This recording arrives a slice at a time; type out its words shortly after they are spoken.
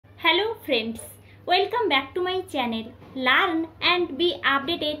friends, welcome back to my channel Learn and be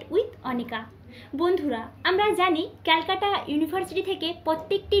updated with Anika। বন্ধুরা আমরা জানি Calcutta university থেকে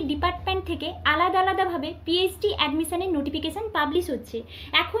প্রত্যেকটি ডিপার্টমেন্ট থেকে আলাদা আলাদাভাবে পিএইচডি অ্যাডমিশনের নোটিফিকেশান পাবলিশ হচ্ছে।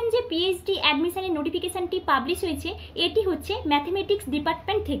 এখন যে পিএইচডি অ্যাডমিশনের নোটিফিকেশানটি পাবলিশ হয়েছে এটি হচ্ছে ম্যাথমেটিক্স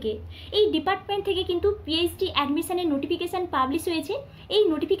ডিপার্টমেন্ট থেকে। এই ডিপার্টমেন্ট থেকে কিন্তু পিএইচডি অ্যাডমিশনের নোটিফিকেশান পাবলিশ হয়েছে। এই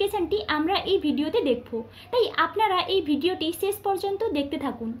নোটিফিকেশানটি আমরা এই ভিডিওতে দেখব, তাই আপনারা এই ভিডিওটি শেষ পর্যন্ত দেখতে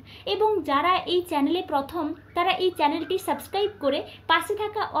থাকুন এবং যারা এই চ্যানেলে প্রথম তারা এই চ্যানেলটি সাবস্ক্রাইব করে পাশে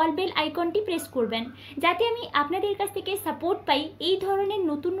থাকা অল বেল আইকনটি প্রেস করবেন, যাতে আমি আপনাদের কাছ থেকে সাপোর্ট পাই এই ধরনের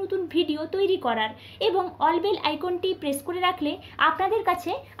নতুন নতুন ভিডিও তৈরি করার। এবং অল বেল আইকনটি প্রেস করে রাখলে আপনাদের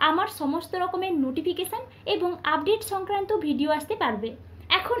কাছে আমার সমস্ত রকমের নোটিফিকেশান এবং আপডেট সংক্রান্ত ভিডিও আসতে পারবে।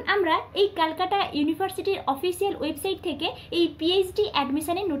 এখন আমরা এই ক্যালকাটা ইউনিভার্সিটির অফিসিয়াল ওয়েবসাইট থেকে এই পিএইচডি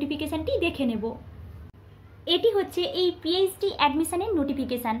অ্যাডমিশনের নোটিফিকেশানটি দেখে নেব। এটি হচ্ছে এই পিএইচডি অ্যাডমিশনের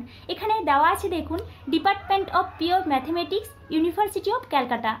নোটিফিকেশান। এখানে দেওয়া আছে দেখুন, department of pure mathematics, university of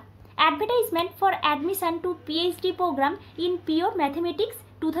Calcutta. Advertisement for admission to PhD program in pure mathematics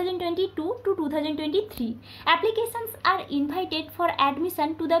 2022 to 2023. Applications are invited for admission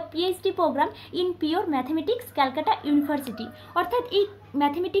to the PhD program in pure mathematics Calcutta University। অর্থাৎ এই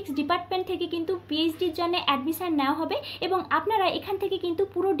mathematics department থেকে কিন্তু পিএইচডির জন্য admission নেওয়া হবে এবং আপনারা এখান থেকে কিন্তু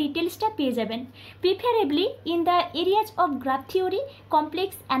পুরো ডিটেলসটা পেয়ে যাবেন। Preferably in the areas of graph theory,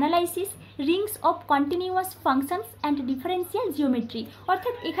 complex analysis, Rings of continuous functions and differential geometry.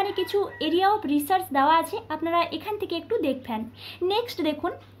 অর্থাৎ এখানে কিছু এরিয়া অফ রিসার্চ দেওয়া আছে, আপনারা এখান থেকে একটু দেখবেন। নেক্সট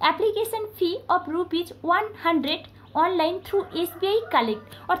দেখুন, application fee of ₹100 online through SBI collect.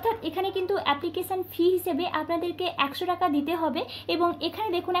 অর্থাৎ এখানে কিন্তু অ্যাপ্লিকেশান ফি হিসেবে আপনাদেরকে 100 টাকা দিতে হবে এবং এখানে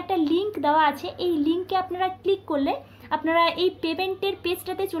দেখুন একটা লিঙ্ক দেওয়া আছে, এই লিঙ্কে আপনারা ক্লিক করলে আপনারা এই পেমেন্টের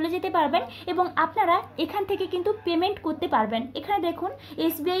পেজটাতে চলে যেতে পারবেন এবং আপনারা এখান থেকে কিন্তু পেমেন্ট করতে পারবেন। এখানে দেখুন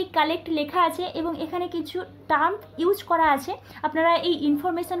এসবিআই কালেক্ট লেখা আছে এবং এখানে কিছু টার্ম ইউজ করা আছে, আপনারা এই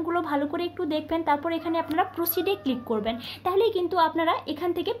ইনফরমেশনগুলো ভালো করে একটু দেখবেন, তারপর এখানে আপনারা প্রসিডে ক্লিক করবেন, তাহলেই কিন্তু আপনারা এখান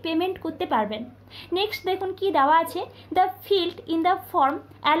থেকে পেমেন্ট করতে পারবেন। নেক্সট দেখুন কি দেওয়া আছে, the field in the form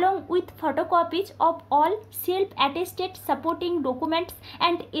along with photocopies of all self attested supporting documents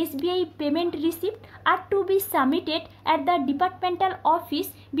and SBI payment receipt R two be submitted at the departmental office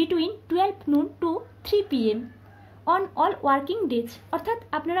between 12 noon to 3 PM on all working days। অর্থাৎ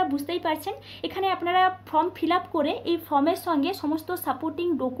আপনারা বুঝতেই পারছেন, এখানে আপনারা form fill up করে এই ফর্মের সঙ্গে সমস্ত সাপোর্টিং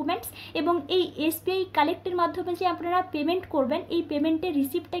ডকুমেন্টস এবং এই এসবিআই কালেক্টের মাধ্যমে যে আপনারা পেমেন্ট করবেন এই পেমেন্টের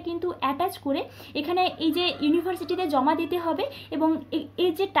রিসিপ্টটা কিন্তু অ্যাটাচ করে এখানে এই যে ইউনিভার্সিটিতে জমা দিতে হবে এবং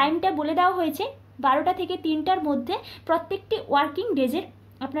এই যে টাইমটা বলে দেওয়া হয়েছে 12টা থেকে 3টার মধ্যে প্রত্যেকটি ওয়ার্কিং ডেজের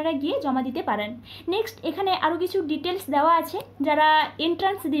আপনারা গিয়ে জমা দিতে পারেন। নেক্সট এখানে আরও কিছু ডিটেলস দেওয়া আছে, যারা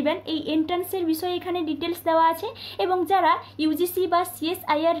এন্ট্রান্স দিবেন এই এন্ট্রান্সের বিষয়ে এখানে ডিটেলস দেওয়া আছে এবং যারা ইউজিসি বা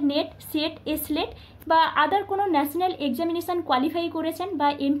সিএসআইআর নেট, সেট, এসলেট বা আদার কোনো ন্যাশনাল এক্সামিনেশান কোয়ালিফাই করেছেন বা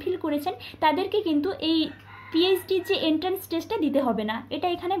এমফিল করেছেন তাদেরকে কিন্তু এই পিএইচডির যে এন্ট্রান্স টেস্টটা দিতে হবে না, এটা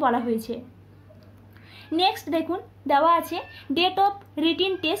এখানে বলা হয়েছে। নেক্সট দেখুন দেওয়া আছে ডেট অফ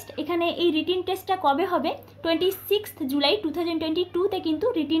রিটিন টেস্ট। এখানে এই রিটিন টেস্টটা কবে হবে, 26 জুলাই 2022-তে কিন্তু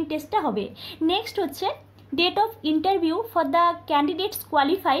রিটিন টেস্টটা হবে। নেক্সট হচ্ছে date of interview for the candidates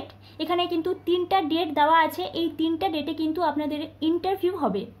qualified. এখানে কিন্তু 3টা ডেট দেওয়া আছে, এই 3টা ডেটে কিন্তু আপনাদের ইন্টারভিউ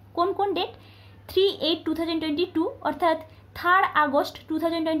হবে। কোন কোন ডেট, 3/8/2022 অর্থাৎ 3rd August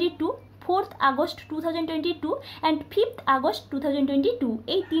 2022, 4th August 2022 and 5th August 2022,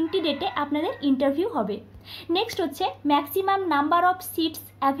 এই 3টি ডেটে আপনাদের ইন্টারভিউ হবে। নেক্সট হচ্ছে maximum number of seats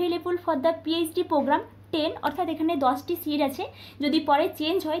available for the PhD programme 10, অর্থাৎ এখানে 10টি সিট আছে, যদি পরে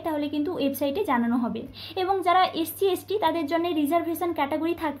চেঞ্জ হয় তাহলে কিন্তু ওয়েবসাইটে জানানো হবে। এবং যারা এসসি এসটি তাদের জন্য রিজার্ভেশন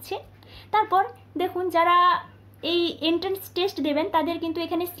ক্যাটাগরি থাকছে। তারপর দেখুন যারা এই এন্ট্রান্স টেস্ট দেবেন তাদের কিন্তু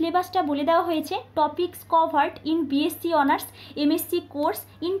এখানে সিলেবাসটা বলে দেওয়া হয়েছে, topics covered in BSc honours MSc course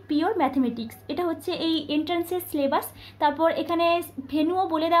in pure mathematics, এটা হচ্ছে এই এন্ট্রান্সের সিলেবাস। তারপর এখানে ভেন্যুও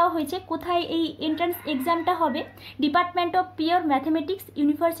বলে দেওয়া হয়েছে কোথায় এই এন্ট্রান্স এক্সামটা হবে, department of pure mathematics,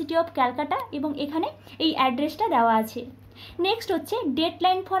 university of Calcutta, এবং এখানে এই অ্যাড্রেসটা দেওয়া আছে। নেক্সট হচ্ছে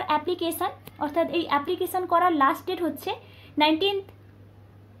ডেডলাইন ফর অ্যাপ্লিকেশান, অর্থাৎ এই অ্যাপ্লিকেশান করার লাস্ট ডেট হচ্ছে 19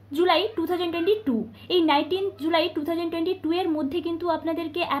 জুলাই 2022। এই 19 জুলাই 2022 এর মধ্যে কিন্তু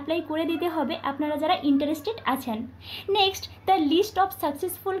আপনাদেরকে অ্যাপ্লাই করে দিতে হবে আপনারা যারা ইন্টারেস্টেড আছেন। Next the list of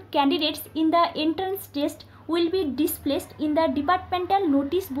successful candidates in the entrance test will be displayed in the departmental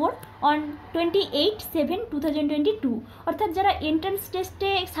notice board on 28/7/2022। অর্থাৎ যারা এন্ট্রান্স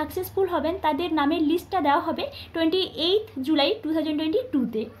টেস্টে সাকসেসফুল হবেন তাদের নামের লিস্টটা দেওয়া হবে 28 জুলাই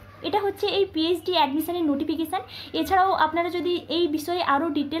 2022-তে। এটা হচ্ছে এই পিএইচডি অ্যাডমিশনের নোটিফিকেশান। এছাড়াও আপনারা যদি এই বিষয়ে আরও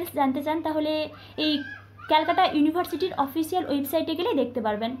ডিটেলস জানতে চান তাহলে এই ক্যালকাটা ইউনিভার্সিটির অফিসিয়াল ওয়েবসাইটে গেলে দেখতে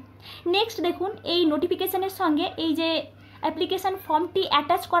পারবেন। নেক্সট দেখুন, এই নোটিফিকেশানের সঙ্গে এই যে অ্যাপ্লিকেশান ফর্মটি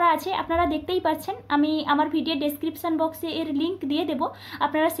অ্যাটাচ করা আছে, আপনারা দেখতেই পাচ্ছেন। আমি আমার ভিডিও ডেসক্রিপশান বক্সে এর লিঙ্ক দিয়ে দেবো,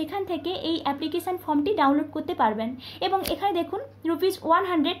 আপনারা সেখান থেকে এই অ্যাপ্লিকেশান ফর্মটি ডাউনলোড করতে পারবেন। এবং এখানে দেখুন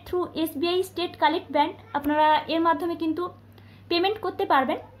 ₹100 through SBI state collect bank, আপনারা এর মাধ্যমে কিন্তু পেমেন্ট করতে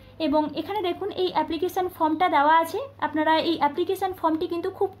পারবেন। এবং এখানে দেখুন এই অ্যাপ্লিকেশান ফর্মটা দেওয়া আছে, আপনারা এই অ্যাপ্লিকেশান ফর্মটি কিন্তু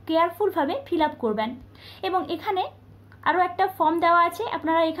খুব কেয়ারফুলভাবে ফিল আপ করবেন। এবং এখানে আরও একটা ফর্ম দেওয়া আছে,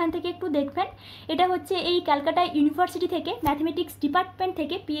 আপনারা এখান থেকে একটু দেখবেন। এটা হচ্ছে এই ক্যালকাটা ইউনিভার্সিটি থেকে ম্যাথমেটিক্স ডিপার্টমেন্ট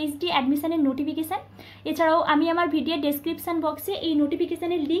থেকে PhD অ্যাডমিশনের নোটিফিকেশান। এছাড়াও আমি আমার ভিডিও ডেসক্রিপশান বক্সে এই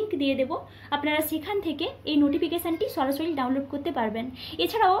নোটিফিকেশানের লিঙ্ক দিয়ে দেবো, আপনারা সেখান থেকে এই নোটিফিকেশানটি সরাসরি ডাউনলোড করতে পারবেন।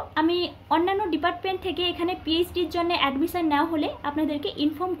 এছাড়াও আমি অন্যান্য ডিপার্টমেন্ট থেকে এখানে PhDর জন্য অ্যাডমিশান নেওয়া হলে আপনাদেরকে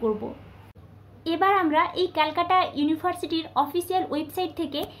ইনফর্ম করব। এবার আমরা এই ক্যালকাটা ইউনিভার্সিটির অফিসিয়াল ওয়েবসাইট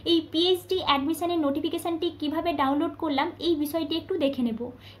থেকে এই PhD অ্যাডমিশনের নোটিফিকেশানটি কিভাবে ডাউনলোড করলাম এই বিষয়টি একটু দেখে নেব।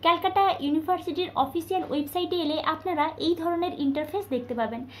 ক্যালকাটা ইউনিভার্সিটির অফিসিয়াল ওয়েবসাইটে এলে আপনারা এই ধরনের ইন্টারফেস দেখতে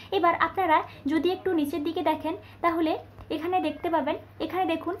পাবেন। এবার আপনারা যদি একটু নিচের দিকে দেখেন তাহলে এখানে দেখতে পাবেন, এখানে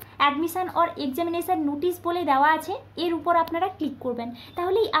দেখুন অ্যাডমিশন অর এক্সামিনেশন নোটিশ বলে দেওয়া আছে, এর উপর আপনারা ক্লিক করবেন।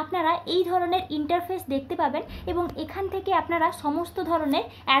 তাহলেই আপনারা এই ধরনের ইন্টারফেস দেখতে পাবেন এবং এখান থেকে আপনারা সমস্ত ধরনের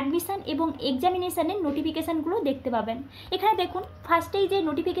অ্যাডমিশন এবং এক্সামিনেশনের নোটিফিকেশানগুলো দেখতে পাবেন। এখানে দেখুন ফার্স্টেই যে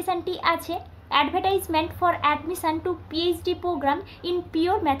নোটিফিকেশানটি আছে, advertisement for admission two PhD programme in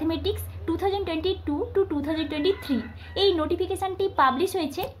pure mathematics 2022 to 2023, এই নোটিফিকেশানটি পাবলিশ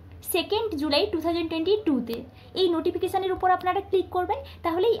হয়েছে 2 জুলাই 2022-তে। এই নোটিফিকেশানের উপর আপনারা ক্লিক করবেন,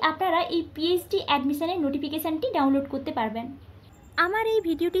 তাহলেই আপনারা এই PhD অ্যাডমিশনের নোটিফিকেশানটি ডাউনলোড করতে পারবেন। আমার এই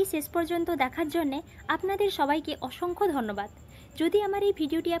ভিডিওটি শেষ পর্যন্ত দেখার জন্যে আপনাদের সবাইকে অসংখ্য ধন্যবাদ। যদি আমার এই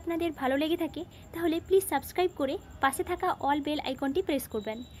ভিডিওটি আপনাদের ভালো লেগে থাকে তাহলে প্লিজ সাবস্ক্রাইব করে পাশে থাকা অল বেল আইকনটি প্রেস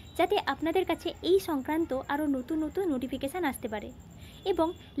করবেন, যাতে আপনাদের কাছে এই সংক্রান্ত আরও নতুন নতুন নোটিফিকেশান আসতে পারে। এবং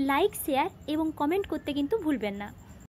লাইক, শেয়ার এবং কমেন্ট করতে কিন্তু ভুলবেন না।